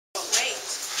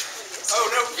Oh,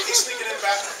 no, he's sneaking in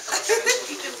back.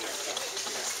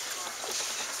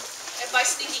 And by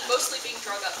sneaking, mostly being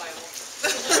drug up by a wolf.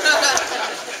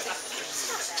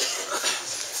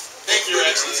 Thank you, Your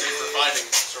Excellency, for finding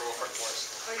Sir Wolfric for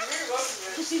us. You're very welcome,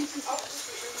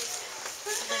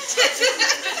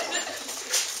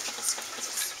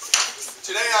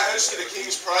 Today I hosted a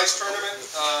King's Prize tournament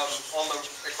on the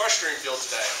equestrian field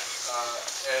today.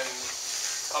 And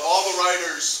of all the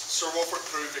riders, Sir Wolfric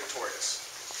proved victorious.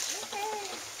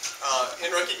 In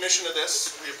recognition of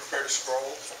this, we have prepared a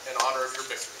scroll in honor of your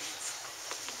victory.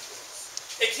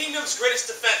 A kingdom's greatest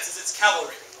defense is its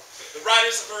cavalry. The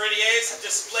riders of Meridies have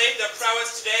displayed their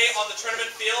prowess today on the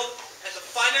tournament field, and the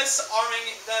finest arming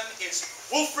them is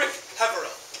Wolfric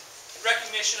Peveril. In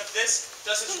recognition of this,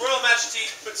 does His Royal Majesty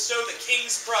bestow the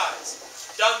King's Prize,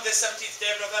 done this 17th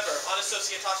day of November on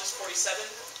Associatatis 47,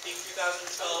 being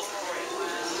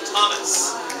 2012,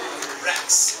 Thomas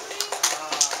Rex.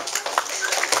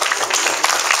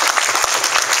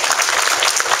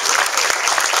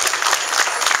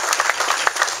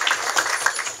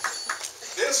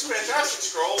 This fantastic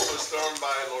scroll was thrown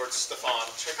by Lord Stefan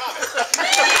Chekhovich.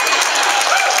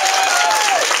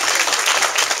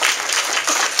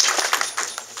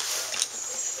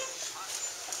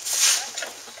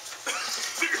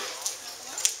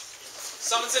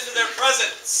 Summons into their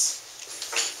presence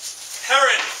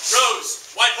Heron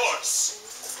Rose White Horse.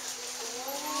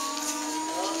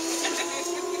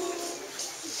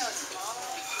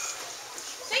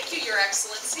 Thank you, Your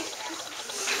Excellency.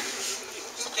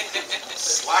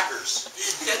 Slackers.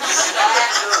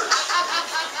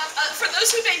 For those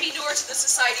who may be newer to the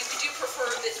society, we do prefer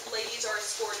that ladies are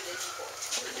escorted in equal.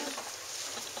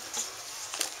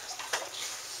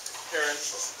 Karen,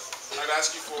 I've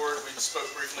asked you for, we spoke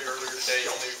briefly earlier today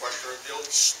on the equestrian field.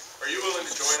 Are you willing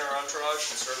to join our entourage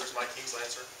and serve as my King's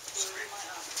Lancer?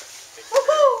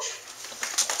 Woohoo!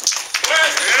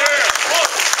 Whereas the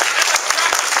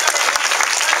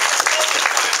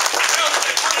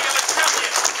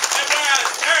and whereas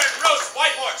Heron Rose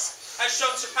White Horse has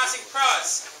shown surpassing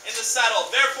prowess in the saddle,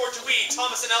 therefore do we,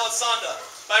 Thomas and Elisanda,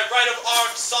 by right of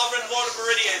arms, sovereign Lord of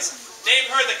Meridies, name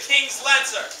her the King's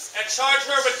Lancer, and charge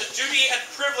her with the duty and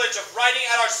privilege of riding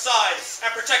at our side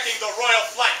and protecting the royal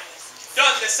flank.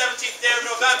 Done this 17th day of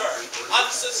November, on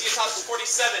Associatatis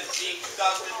 47, being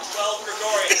 2012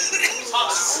 Gregorian,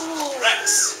 Thomas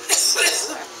Rex.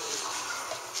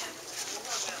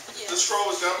 This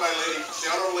scroll was done by the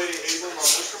Honorable Lady Aislinn von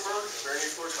Lichtenberg, Barony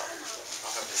of South Downs.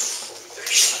 I'll have this.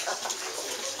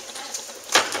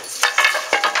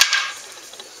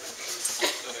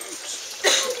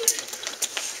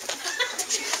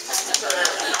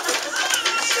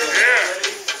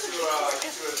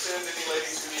 To attend any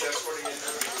ladies who need escorting into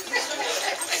the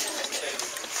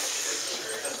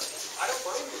I don't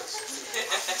blame you.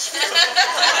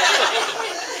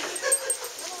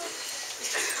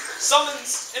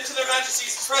 Summons into their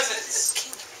Majesty's presence,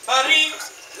 Marie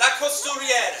la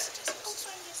Costurière.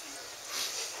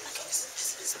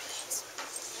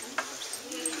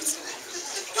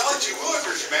 Acknowledging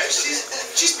Willikers, Your Majesty.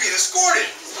 She's being escorted.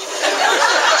 Well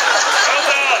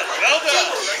done, well done.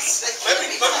 Let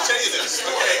me tell you this,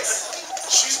 okay?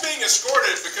 She's being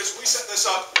escorted because we set this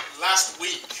up last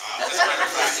week, as a matter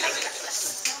of fact.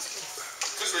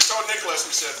 Because we told Nicholas,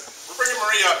 we said, we're bringing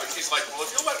Marie up, and he's like, well, if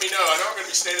you'll let me know, I know I'm going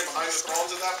to be standing behind the thrones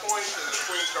at that point, and the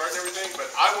Queen's Guard and everything, but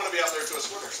I want to be out there to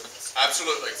escort her.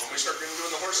 Absolutely. When we start doing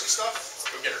the horsey stuff,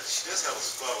 go get her. She does have a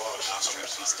lot of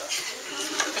horsey stuff.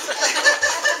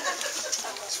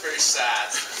 It's very sad.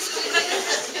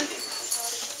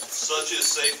 Such is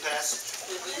safe passage.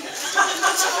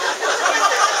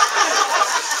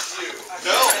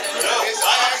 No,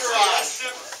 I actually asked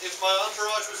him if my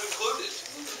entourage was included,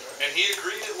 and he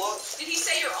agreed it was. Did he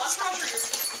say your entourage or your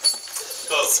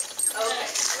Both. Okay.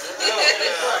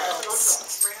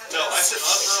 No, I said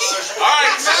entourage. All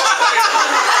right,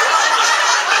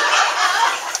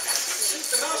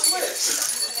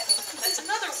 That's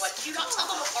another one. Do you not tell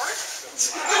them apart?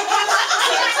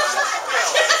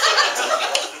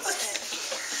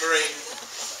 Marie,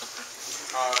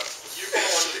 you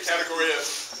fall under the category of,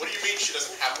 what do you mean she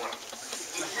doesn't have one?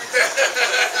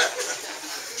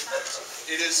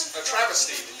 It is a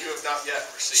travesty that you have not yet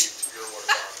received your Lord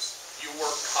of Arms. You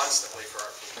work constantly for our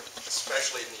kingdom,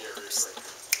 especially in the area of Great.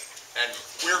 And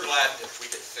we're glad that we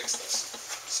get to fix this.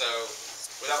 So,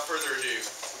 without further ado,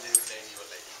 we would name you a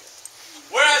lady.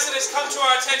 Whereas it has come to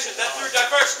our attention that through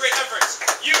diverse great efforts,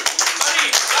 you,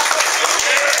 Marie, la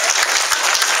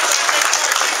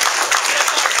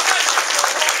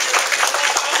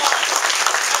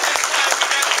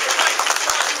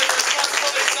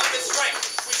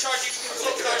we charge you to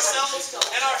consult with our ourselves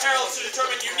and our heralds to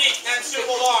determine unique and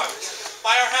suitable arms.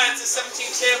 By our hands this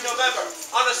 17th day of November,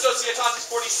 on Societatis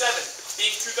 47,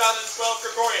 being 2012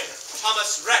 Gregorian,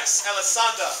 Thomas Rex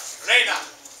Elisanda Reina.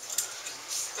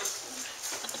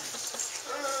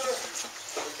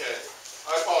 Okay,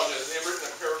 I apologize.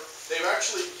 They've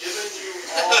actually given you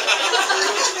all the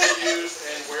materials they used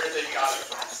and where they got it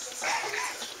from.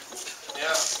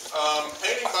 Yeah,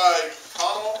 painting by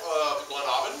Connell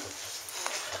Glenavon,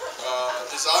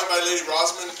 designed by Lady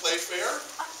Rosamond Playfair,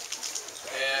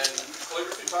 and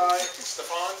calligraphy by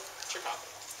Stefan Chikop.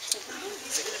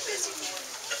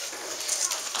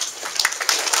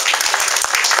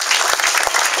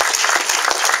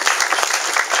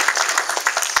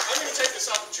 I'm going to take this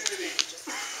opportunity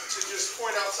to just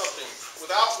point out something.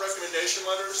 Without recommendation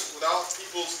letters, without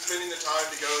people spending the time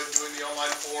to go and doing the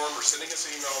online form or sending us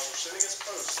emails or sending us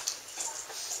posts,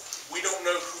 we don't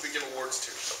know who to give awards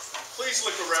to. Please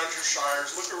look around your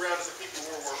shires, look around at the people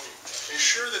who are working.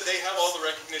 Ensure that they have all the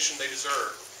recognition they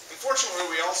deserve. Unfortunately,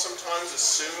 we all sometimes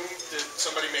assume that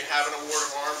somebody may have an award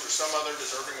of arms or some other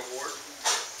deserving award.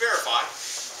 Verify,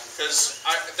 because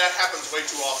that happens way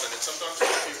too often, and sometimes there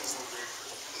are people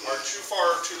who are too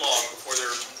far too long before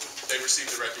they receive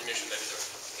the recognition they deserve.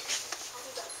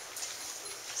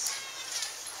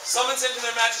 Summons into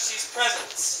their Majesty's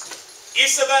presence,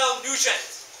 Isabel Nugent.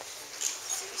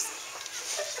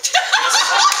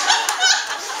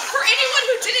 For anyone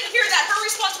who didn't hear that, her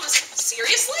response was,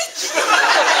 seriously?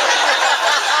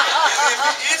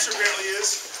 The answer apparently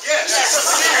is, yes.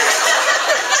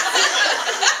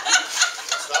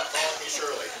 Stop calling me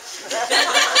Shirley.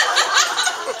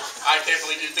 I can't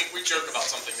believe you think we joke about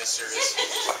something this serious.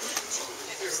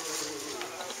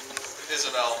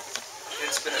 Isabel,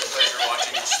 it's been a pleasure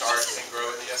watching you start and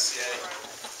grow in the SCA.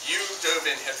 You dove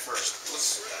in head first.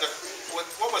 What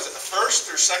was it, the first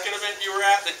or second event you were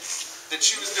at that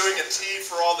she was doing a tea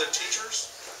for all the teachers?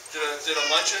 Did a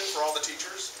luncheon for all the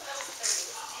teachers?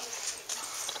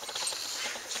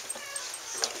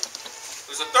 It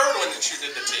was the third one that you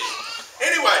did the tea.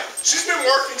 Anyway, she's been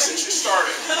working since you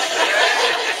started.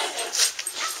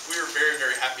 We were very,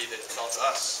 very happy that it fell to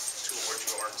us to award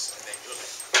you arms, and thank you.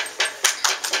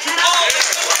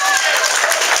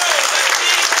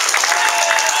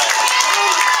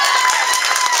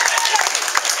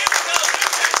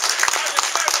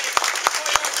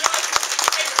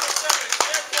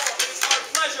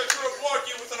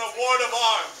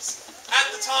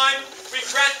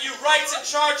 Rights and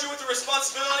charge you with the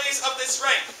responsibilities of this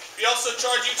rank. We also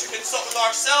charge you to consult with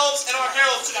ourselves and our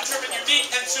heralds to determine unique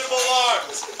and suitable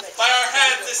arms. By our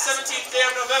hands this 17th day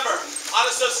of November, on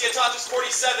Societatis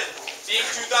 47, being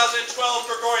 2012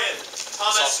 Gregorian,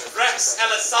 Thomas Rex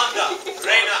Elisanda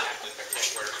Reina.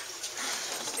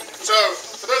 So,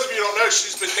 for those of you who don't know,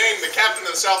 she's been named the captain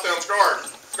of the South Downs Guard,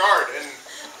 and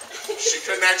she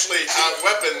couldn't actually have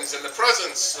weapons in the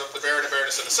presence of the Baron and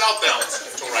Baroness of the South Downs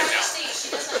until right now.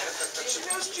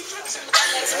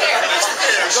 That's fair.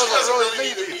 She doesn't really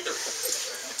need it either.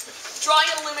 Drawing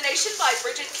and illumination by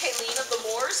Bridget Kayleen of the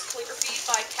Moors, calligraphy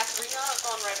by Katharina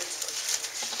von Ravensburg.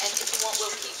 And if you want,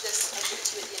 we'll keep this and give it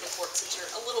to you at the end of court since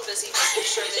you're a little busy making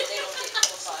sure that they don't get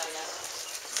notified out.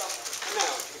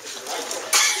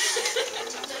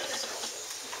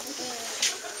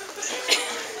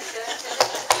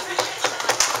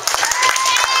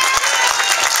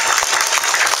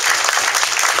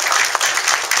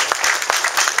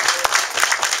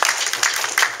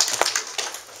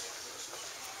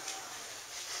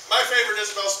 My favorite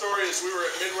Isabel story is we were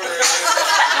at Midwinter and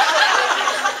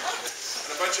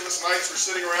a bunch of us knights were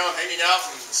sitting around hanging out,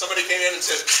 and somebody came in and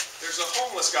said, "There's a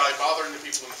homeless guy bothering the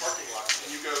people in the parking lot.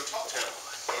 Can you go talk to him?"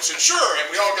 And we said, "Sure," and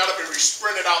we all got up and we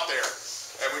sprinted out there.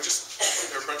 And there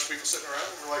were a bunch of people sitting around,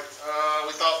 and we're like,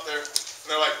 we thought and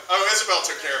they're like, "Oh, Isabel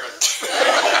took care of it."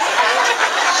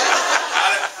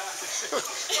 Got it?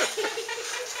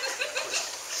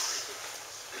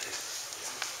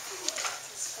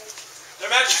 Their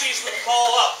Majesties would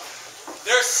call up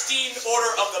their esteemed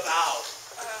Order of the Bow.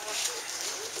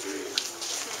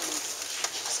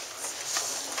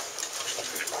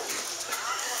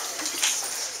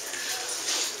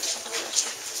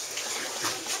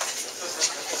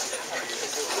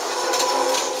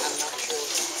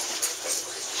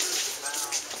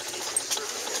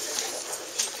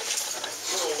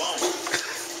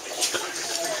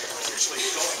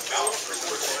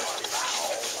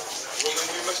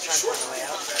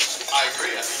 I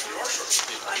agree. I think you are short. Would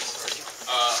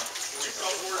you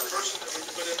call for a person that we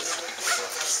can put in there?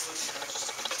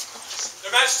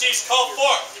 Their Majesties call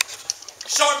forth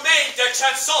Charmaine de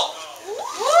Chanson.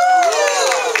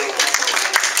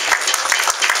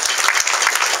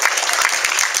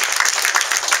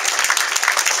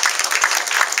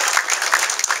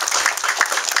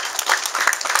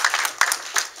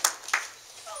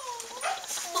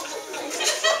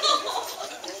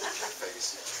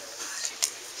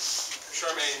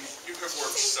 You have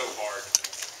worked so hard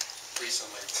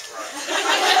recently.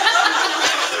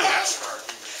 NASCAR,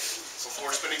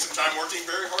 before spending some time working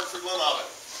very hard for Glenavon.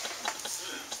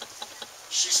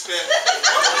 She spent,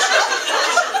 what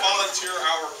was your volunteer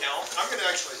hour count? I'm going to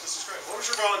actually, this is great. What was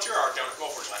your volunteer hour count at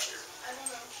Gulfport last year? I don't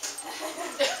know.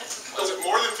 Was it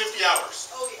more than 50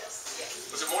 hours? Oh, yes.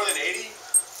 Yes. Was it more than 80?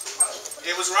 Probably.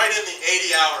 It was right in the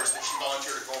 80 hours that she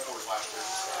volunteered at Gulfport last year.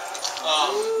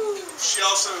 She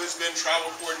also has been travel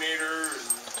coordinator and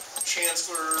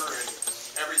chancellor and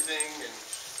everything. And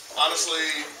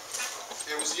honestly,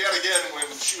 it was yet again when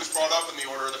she was brought up in the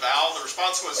Order of the Bow, the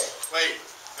response was, wait,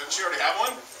 didn't she already have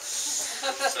one?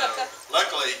 So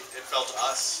luckily, it fell to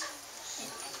us.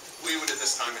 We would at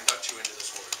this time induct you into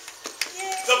this order.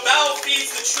 The bough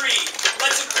feeds the tree,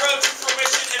 lets it grow to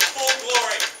fruition and full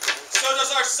glory. So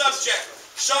does our subject,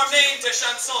 Charmaine de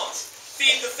Chansons,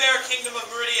 feed the fair kingdom of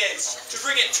Meridies to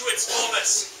bring it to its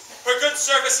fullness. Her good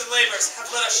service and labors have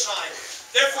let us shine.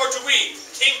 Therefore do we,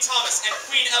 King Thomas and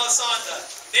Queen Elisanda,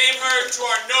 name her to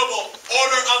our noble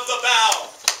Order of the Bough.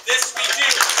 This we do.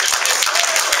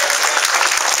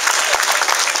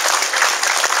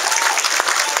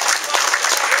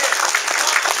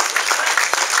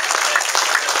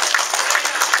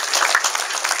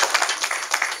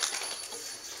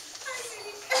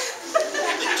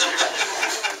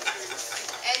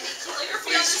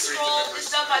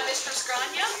 By Mistress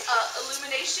Grania,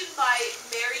 illumination by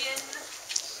Marion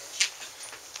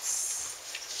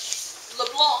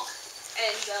LeBlanc,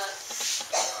 and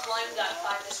line done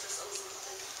by Mistress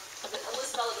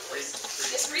Elizabeth de Place.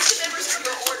 Yes, read the members of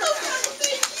your order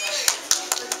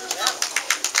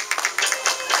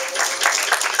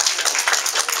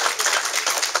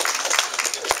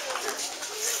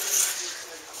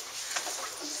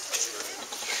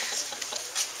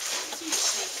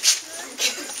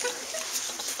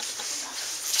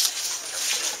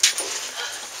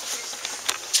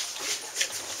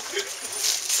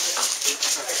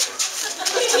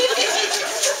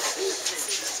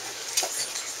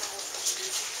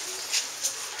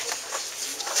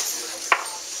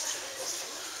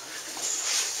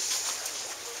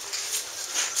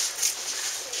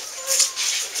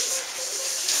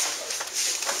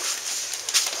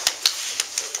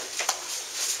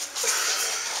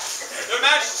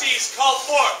Call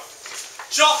forth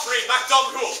Geoffrey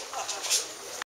MacDomhoul,